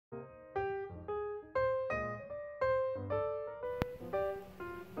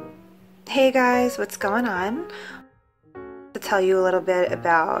Hey guys, what's going on? To tell you a little bit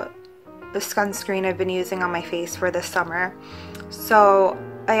about the sunscreen I've been using on my face for this summer. So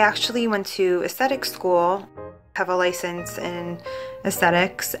I actually went to aesthetic school, have a license in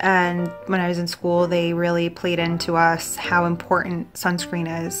aesthetics, and when I was in school they really played into us how important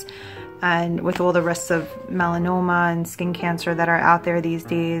sunscreen is. And with all the risks of melanoma and skin cancer that are out there these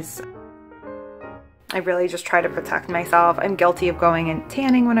days, I really just try to protect myself. I'm guilty of going and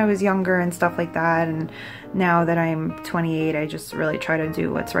tanning when I was younger and stuff like that, and now that I'm 28, I just really try to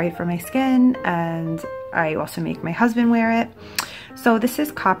do what's right for my skin, and I also make my husband wear it. So this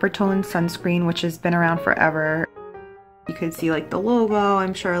is Coppertone sunscreen, which has been around forever. You could see like the logo.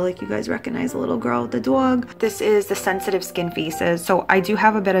 I'm sure like you guys recognize the little girl with the dog. This is the sensitive skin faces. So I do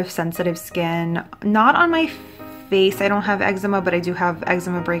have a bit of sensitive skin, not on my face. I don't have eczema, but I do have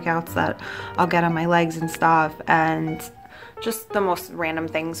eczema breakouts that I'll get on my legs and stuff, and just the most random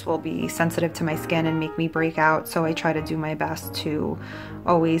things will be sensitive to my skin and make me break out. So I try to do my best to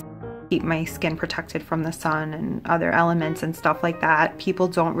always keep my skin protected from the sun and other elements and stuff like that. People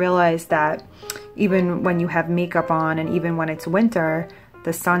don't realize that even when you have makeup on and even when it's winter,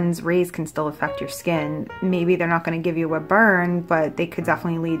 the sun's rays can still affect your skin. Maybe they're not going to give you a burn, but they could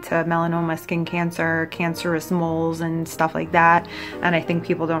definitely lead to melanoma, skin cancer, cancerous moles and stuff like that. And I think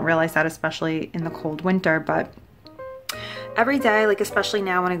people don't realize that, especially in the cold winter. But every day, like especially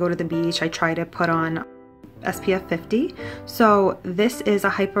now when I go to the beach, I try to put on SPF 50. So this is a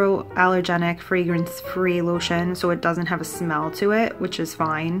hypoallergenic, fragrance-free lotion, so it doesn't have a smell to it, which is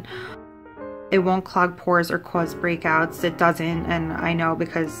fine. It won't clog pores or cause breakouts. It doesn't, and I know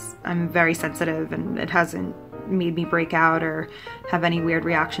because I'm very sensitive and it hasn't made me break out or have any weird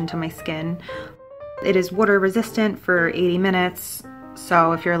reaction to my skin. It is water resistant for 80 minutes.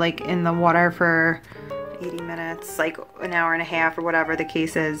 So if you're like in the water for 80 minutes, like an hour and a half or whatever the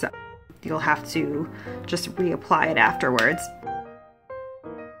case is, you'll have to just reapply it afterwards.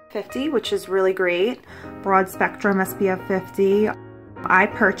 50, which is really great. Broad spectrum SPF 50. I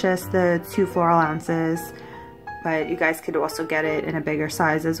purchased the 2 floral ounces, but you guys could also get it in a bigger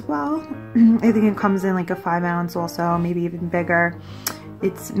size as well. I think it comes in like a 5 ounce also, maybe even bigger.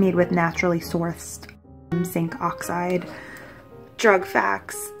 It's made with naturally sourced zinc oxide. Drug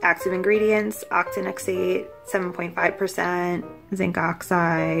facts: active ingredients, octinoxate, 7.5%, zinc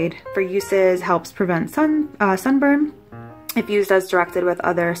oxide. For uses, helps prevent sunburn. If used as directed with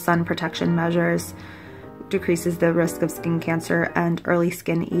other sun protection measures, decreases the risk of skin cancer and early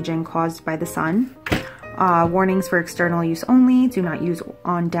skin aging caused by the sun. Warnings for external use only. Do not use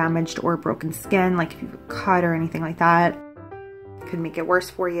on damaged or broken skin, like if you have a cut or anything like that. Could make it worse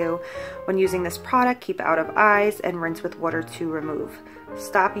for you. When using this product, keep out of eyes and rinse with water to remove.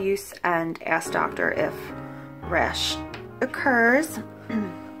 Stop use and ask doctor if rash occurs.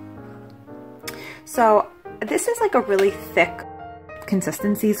 So this is like a really thick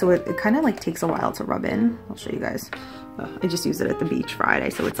consistency, so it kind of like takes a while to rub in. I'll show you guys. I just used it at the beach Friday,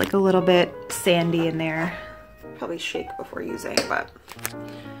 so it's like a little bit sandy in there. Probably shake before using, but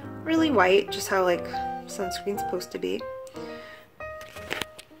really white, just how like sunscreen's supposed to be.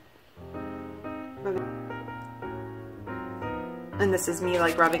 And this is me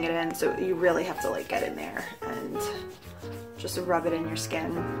like rubbing it in, so you really have to like get in there and just rub it in your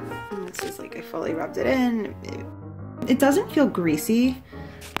skin. And this is like I fully rubbed it in. It doesn't feel greasy,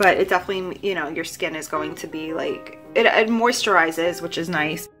 but it definitely, you know, your skin is going to be like, it moisturizes, which is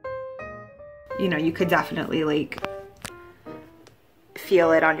nice. You know, you could definitely like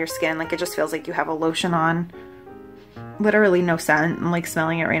feel it on your skin. Like it just feels like you have a lotion on. Literally no scent. I'm like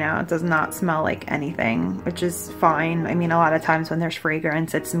smelling it right now. It does not smell like anything, which is fine. I mean, a lot of times when there's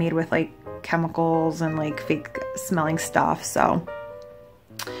fragrance, it's made with like chemicals and like fake smelling stuff. So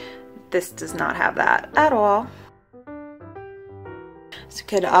this does not have that at all. So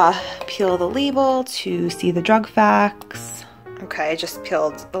you could peel the label to see the drug facts. Okay, I just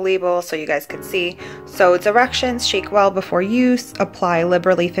peeled the label so you guys could see. So directions: shake well before use, apply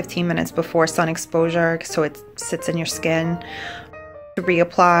liberally 15 minutes before sun exposure so it sits in your skin.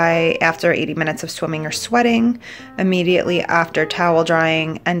 Reapply after 80 minutes of swimming or sweating, immediately after towel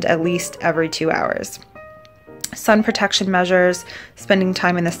drying, and at least every 2 hours. Sun protection measures: spending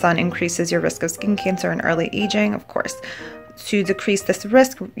time in the sun increases your risk of skin cancer and early aging, of course. To decrease this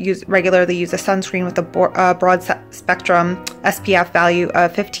risk, regularly use a sunscreen with a broad spectrum SPF value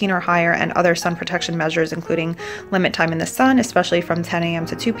of 15 or higher, and other sun protection measures including limit time in the sun, especially from 10 a.m.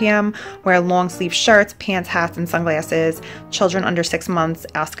 to 2 p.m. Wear long sleeve shirts, pants, hats, and sunglasses. Children under 6 months,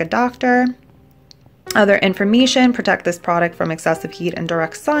 ask a doctor. Other information: protect this product from excessive heat and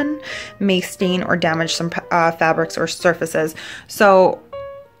direct sun, may stain or damage some fabrics or surfaces. So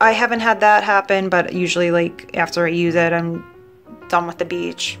I haven't had that happen, but usually like after I use it, I'm done with the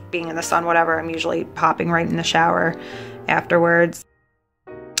beach, being in the sun, whatever, I'm usually popping right in the shower afterwards.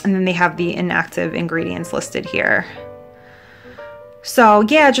 And then they have the inactive ingredients listed here. So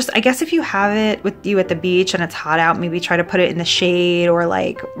yeah, just I guess if you have it with you at the beach and it's hot out, maybe try to put it in the shade or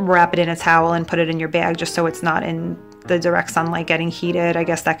like wrap it in a towel and put it in your bag just so it's not in the direct sunlight getting heated. I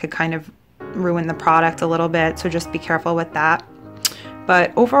guess that could kind of ruin the product a little bit, so just be careful with that.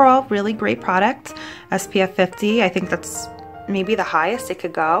 But overall, really great product. SPF 50, I think that's maybe the highest it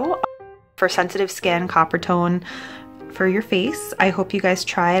could go for sensitive skin, Coppertone for your face. I hope you guys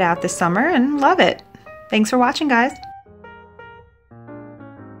try it out this summer and love it. Thanks for watching, guys.